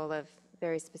deal of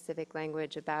very specific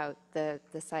language about the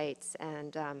sites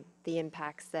and the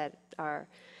impacts that are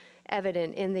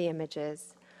evident in the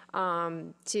images,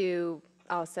 to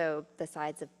also the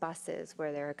sides of buses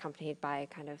where they're accompanied by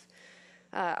kind of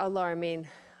alarming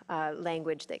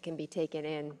language that can be taken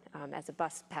in as a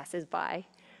bus passes by.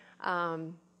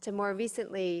 To more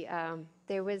recently,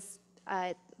 there was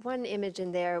one image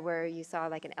in there where you saw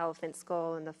like an elephant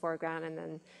skull in the foreground, and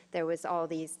then there was all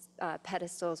these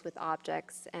pedestals with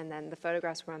objects, and then the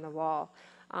photographs were on the wall.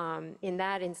 In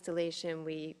that installation,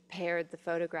 we paired the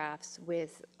photographs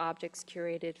with objects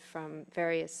curated from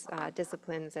various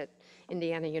disciplines at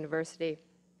Indiana University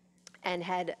and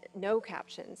had no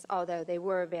captions, although they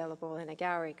were available in a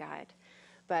gallery guide.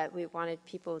 But we wanted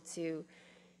people to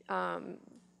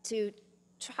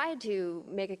try to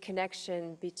make a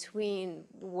connection between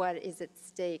what is at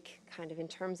stake kind of in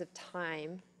terms of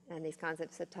time and these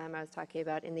concepts of time I was talking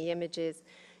about in the images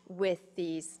with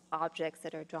these objects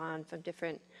that are drawn from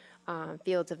different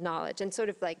fields of knowledge, and sort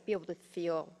of like be able to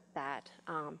feel that.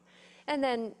 And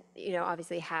then, you know,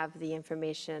 obviously have the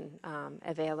information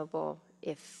available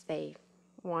if they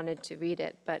wanted to read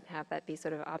it, but have that be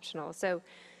sort of optional. So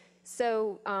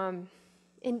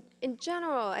in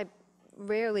general, I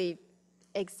rarely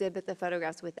exhibit the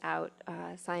photographs without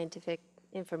scientific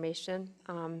information.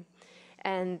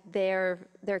 And they're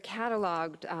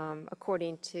cataloged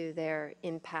according to their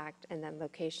impact and then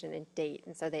location and date,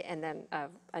 and so and then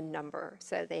a number.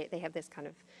 So they have this kind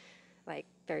of like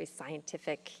very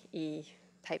scientific-y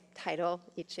type title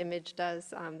each image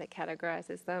does that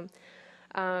categorizes them.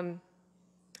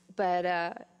 But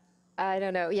I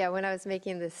don't know. Yeah, when I was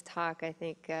making this talk, I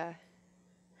think I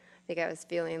was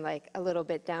feeling like a little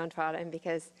bit downtrodden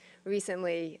because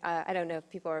recently, I don't know if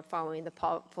people are following the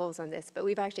polls on this, but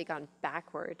we've actually gone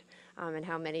backward in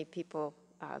how many people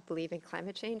believe in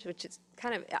climate change, which is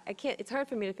kind of, it's hard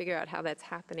for me to figure out how that's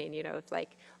happening. You know, if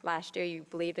like last year you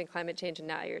believed in climate change and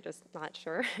now you're just not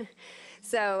sure.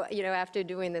 So, you know, after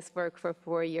doing this work for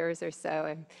 4 years or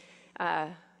so,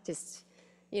 I'm just,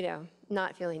 you know,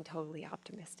 not feeling totally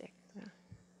optimistic. Yeah.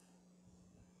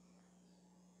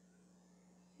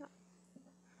 In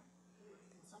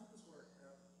some of this work,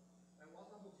 at what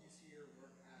level do you see your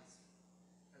work as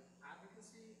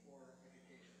advocacy or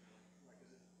education? Like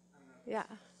is it, I don't know if Yeah.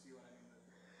 you see what I mean, like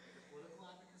a political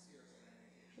advocacy or is it an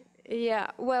education?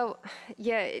 Yeah, well,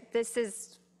 yeah, it's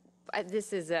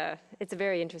a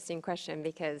very interesting question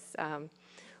because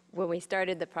when we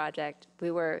started the project,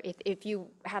 we were, if you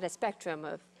had a spectrum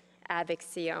of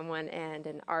advocacy on one end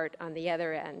and art on the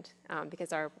other end,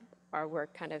 because our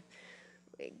work kind of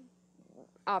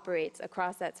operates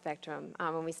across that spectrum.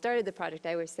 When we started the project,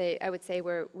 I would say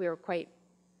we were quite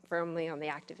firmly on the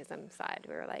activism side.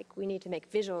 We were like, we need to make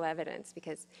visual evidence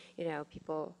because, you know,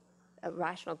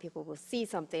 rational people will see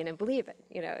something and believe it.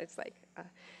 You know, it's like,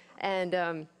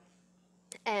 and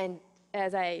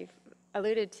as I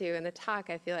alluded to in the talk,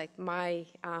 I feel like my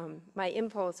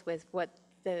impulse with what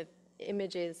the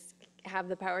images have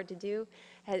the power to do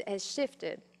has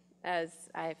shifted as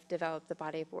I've developed the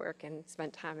body of work and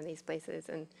spent time in these places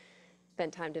and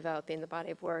spent time developing the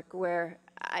body of work, where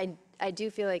I do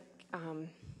feel like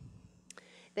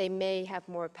they may have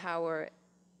more power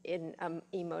in an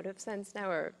emotive sense now,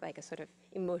 or like a sort of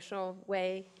emotional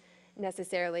way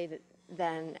necessarily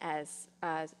than as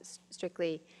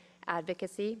strictly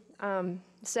advocacy.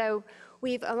 So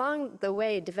we've along the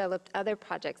way developed other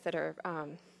projects that are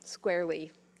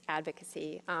squarely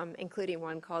advocacy, including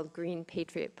one called Green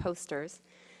Patriot Posters,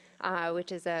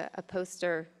 which is a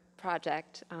poster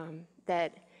project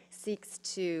that seeks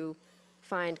to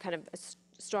find kind of a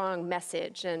strong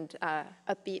message and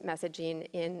upbeat messaging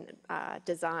in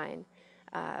design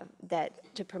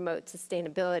to promote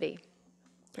sustainability.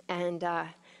 And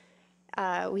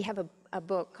we have a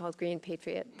book called Green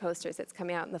Patriot Posters that's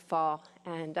coming out in the fall.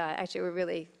 And actually, we're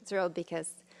really thrilled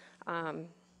because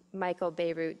Michael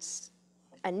Beirut's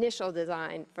initial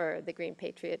design for the Green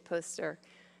Patriot poster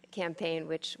campaign,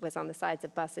 which was on the sides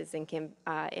of buses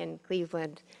in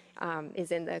Cleveland,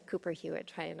 is in the Cooper Hewitt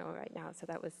Triangle right now. So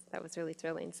that was really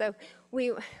thrilling. So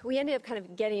we ended up kind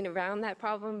of getting around that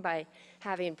problem by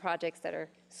having projects that are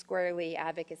squarely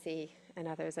advocacy and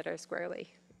others that are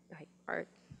squarely like art.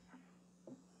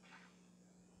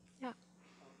 Yeah.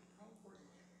 How important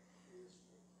is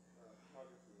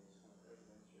photography as kind of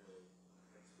evidentiary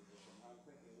exposition? I'm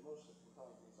thinking the most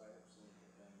compelling things I have seen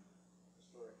have been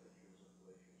historic pictures of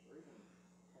glaciers, or even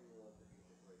 10-year-old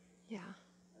pictures of glaciers. Yeah.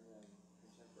 And then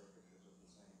contemporary pictures of the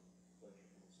same glacier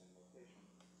from the same location,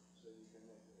 so you can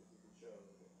show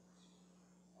the difference.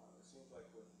 It seems like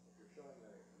if you're showing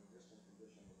an existing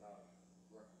condition without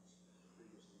reference to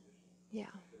previous condition, Yeah.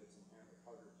 that it's inherently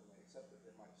harder to make, except that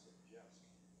it might suggest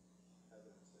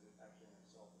evidence that it actually in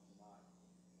itself is not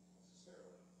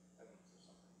necessarily evidence of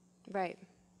something. Right.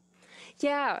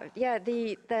 Yeah.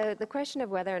 The question of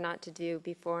whether or not to do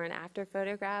before and after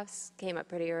photographs came up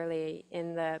pretty early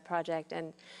in the project,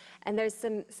 and there's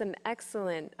some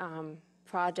excellent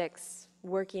projects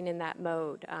working in that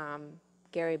mode.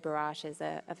 Gary Barash is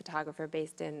a photographer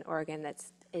based in Oregon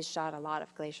that's shot a lot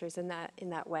of glaciers in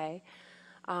that way,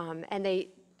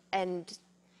 and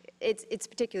it's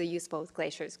particularly useful with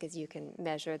glaciers because you can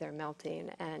measure their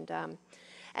melting, and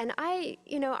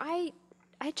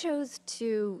I chose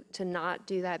to not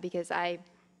do that because I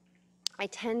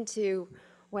tend to,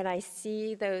 when I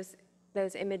see those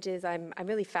images, I'm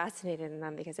really fascinated in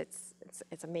them because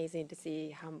it's amazing to see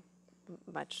how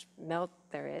much melt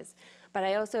there is. But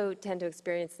I also tend to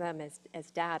experience them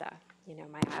as data.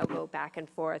 I'll go back and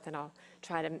forth and I'll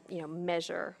try to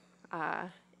measure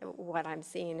what I'm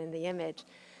seeing in the image.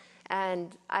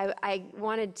 And I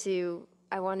wanted to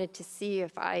see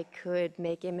if I could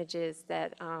make images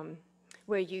that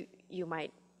where you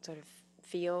might sort of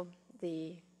feel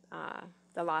the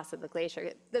loss of the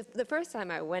glacier. The first time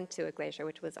I went to a glacier,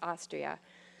 which was Austria,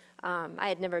 I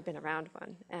had never been around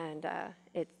one, and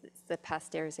it's the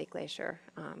Pastersee Glacier,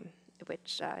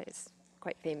 which is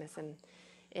quite famous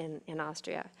in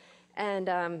Austria, and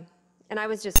I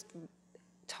was just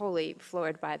totally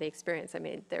floored by the experience. I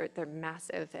mean, they're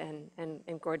massive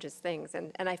and gorgeous things,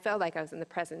 and I felt like I was in the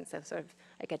presence of sort of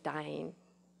like a dying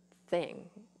thing,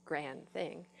 grand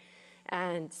thing.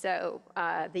 And so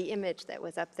the image that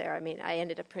was up there, I mean, I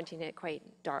ended up printing it quite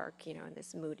dark, in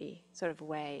this moody sort of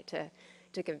way to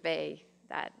convey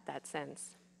that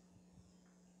sense.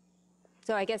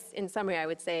 So I guess in summary, I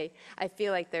would say I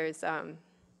feel like there's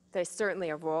certainly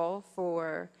a role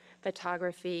for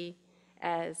photography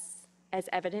as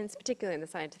evidence, particularly in the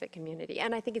scientific community.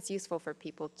 And I think it's useful for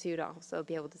people too to also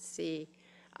be able to see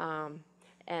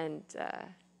and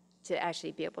to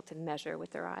actually be able to measure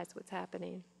with their eyes what's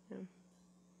happening.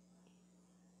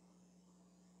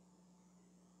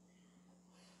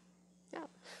 Yeah.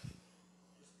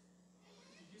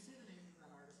 Did you say the name of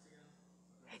that artist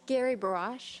again? Gary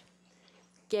Barash.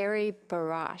 Gary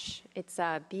Barash. It's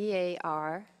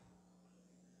B-A-R.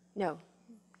 No,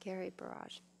 Gary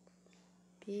Barash.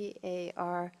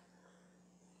 B-A-R.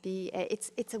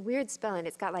 It's a weird spelling.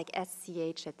 It's got like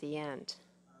S-C-H at the end.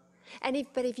 And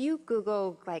but if you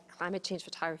Google like climate change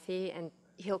photography, and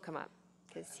he'll come up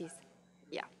because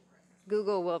yeah.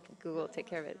 Google will take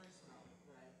care of it.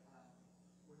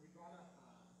 When you brought up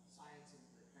science and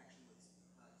the connection with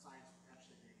science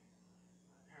potentially being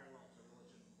parallel to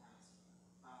religion in the past,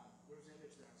 there was an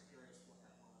image there. I was curious what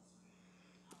that was and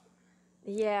how it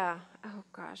connected. Yeah. Oh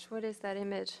gosh, what is that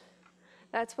image?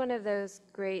 That's one of those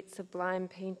great sublime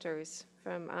painters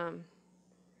from.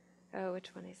 Oh,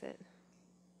 which one is it?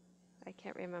 I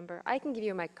can't remember. I can give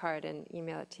you my card and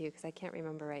email it to you because I can't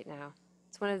remember right now.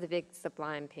 It's one of the big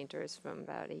sublime painters from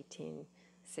about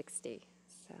 1860.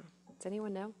 So, does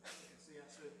anyone know? So yeah,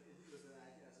 so it was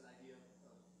as an idea of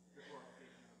the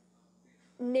glorification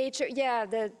of nature. Nature, yeah.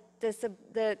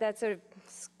 That sort of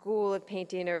school of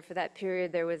painting, or for that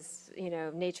period, there was,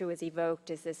 nature was evoked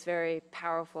as this very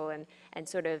powerful and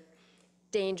sort of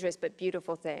dangerous but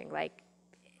beautiful thing. Like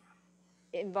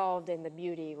involved in the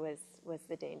beauty was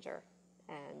the danger.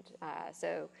 And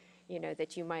so,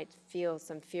 that you might feel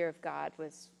some fear of God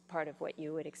was part of what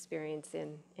you would experience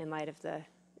in light of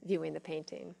viewing the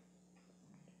painting.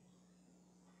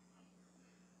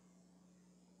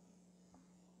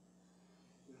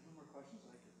 There's no more questions.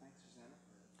 I'd like to thank Susannah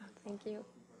for Thank you.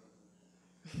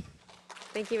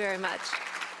 Thank you very much.